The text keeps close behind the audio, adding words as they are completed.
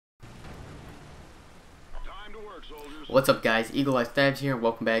What's up, guys? Eagle Eye Stabs here.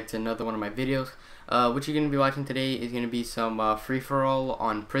 Welcome back to another one of my videos. What you're going to be watching today is going to be some free-for-all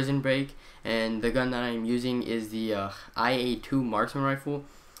on Prison Break, and the gun that I'm using is the IA-2 marksman rifle,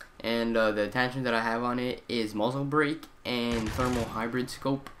 and the attachment that I have on it is muzzle brake and thermal hybrid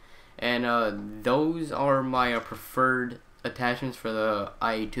scope, and those are my preferred attachments for the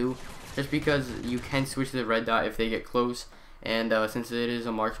IA-2, just because you can switch to the red dot if they get close. And since it is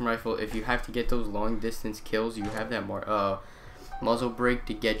a marksman rifle, if you have to get those long distance kills, you have that muzzle brake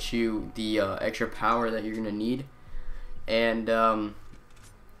to get you the extra power that you're gonna need. And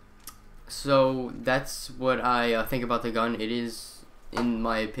so that's what I think about the gun. It is, in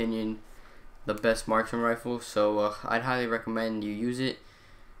my opinion, the best marksman rifle, so I'd highly recommend you use it.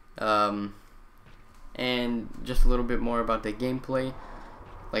 And just a little bit more about the gameplay.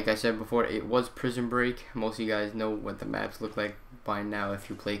 Like I said before, it was Prison Break. Most of you guys know what the maps look like by now if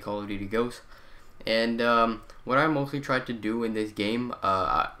you play Call of Duty Ghosts. And what I mostly tried to do in this game,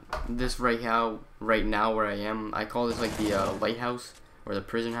 this right now where I am, I call this like the lighthouse or the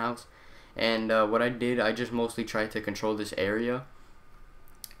prison house. And what I did, I just mostly tried to control this area.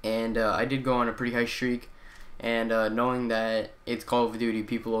 And I did go on a pretty high streak. And knowing that it's Call of Duty,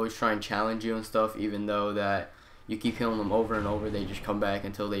 people always try and challenge you and stuff, even though that you keep killing them over and over, they just come back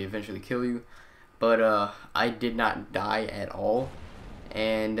until they eventually kill you. But I did not die at all,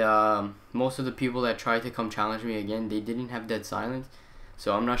 and most of the people that tried to come challenge me again, they didn't have dead silence,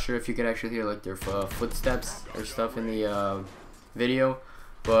 so I'm not sure if you could actually hear like their footsteps or stuff in the video,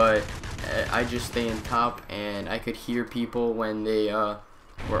 but I just stay in top, and I could hear people when they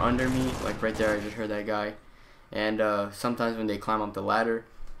were under me, like right there I just heard that guy, and sometimes when they climb up the ladder.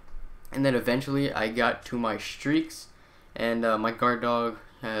 And then eventually I got to my streaks, and my guard dog,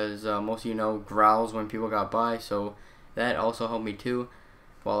 as most of you know, growls when people got by, so that also helped me too,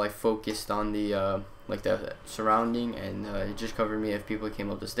 while I focused on the like the surrounding, and it just covered me if people came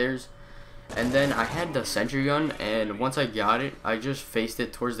up the stairs. And then I had the sentry gun, and once I got it, I just faced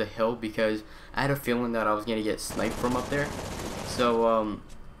it towards the hill because I had a feeling that I was gonna get sniped from up there. So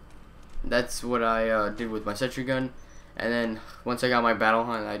that's what I did with my sentry gun. And then once I got my battle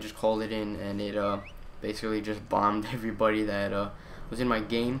hunt, I just called it in, and it basically just bombed everybody that was in my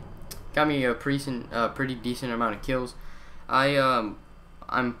game. Got me a pretty decent amount of kills. I'm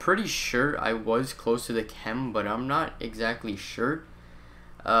pretty sure I was close to the chem, but I'm not exactly sure.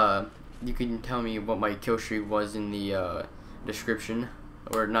 You can tell me what my kill streak was in the description,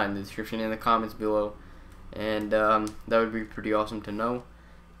 or not in the description, in the comments below, and that would be pretty awesome to know.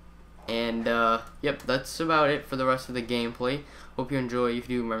 And yep, that's about it for the rest of the gameplay. Hope you enjoy. If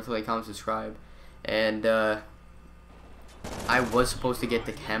you do, remember to like, comment, subscribe. And I was supposed to get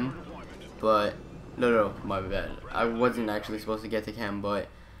the chem, but no, my bad. I wasn't actually supposed to get the chem, but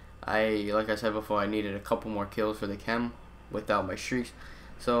like I said before, I needed a couple more kills for the chem without my streaks.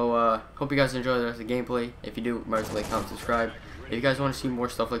 So hope you guys enjoy the rest of the gameplay. If you do, remember to like, comment, subscribe. If you guys want to see more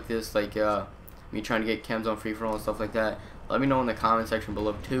stuff like this, like me trying to get chems on free for all and stuff like that, let me know in the comment section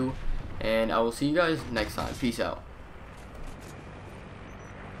below too. And I will see you guys next time. Peace out.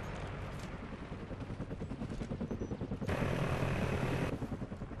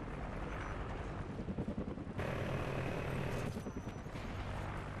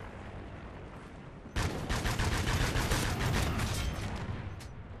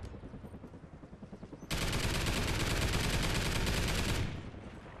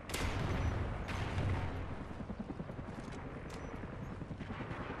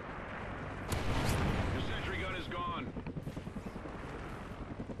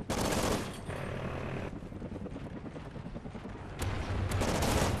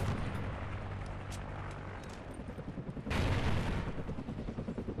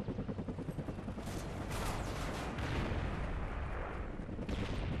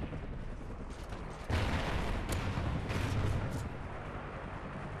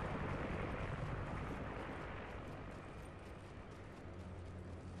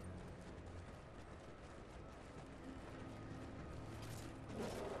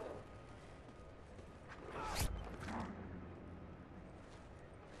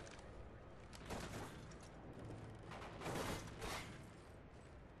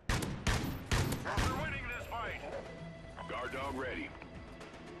 Guard dog ready.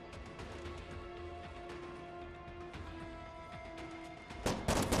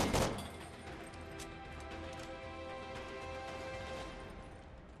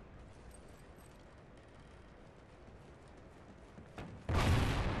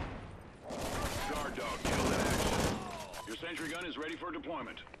 Guard dog killed in action. Your sentry gun is ready for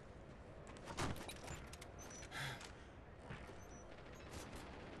deployment.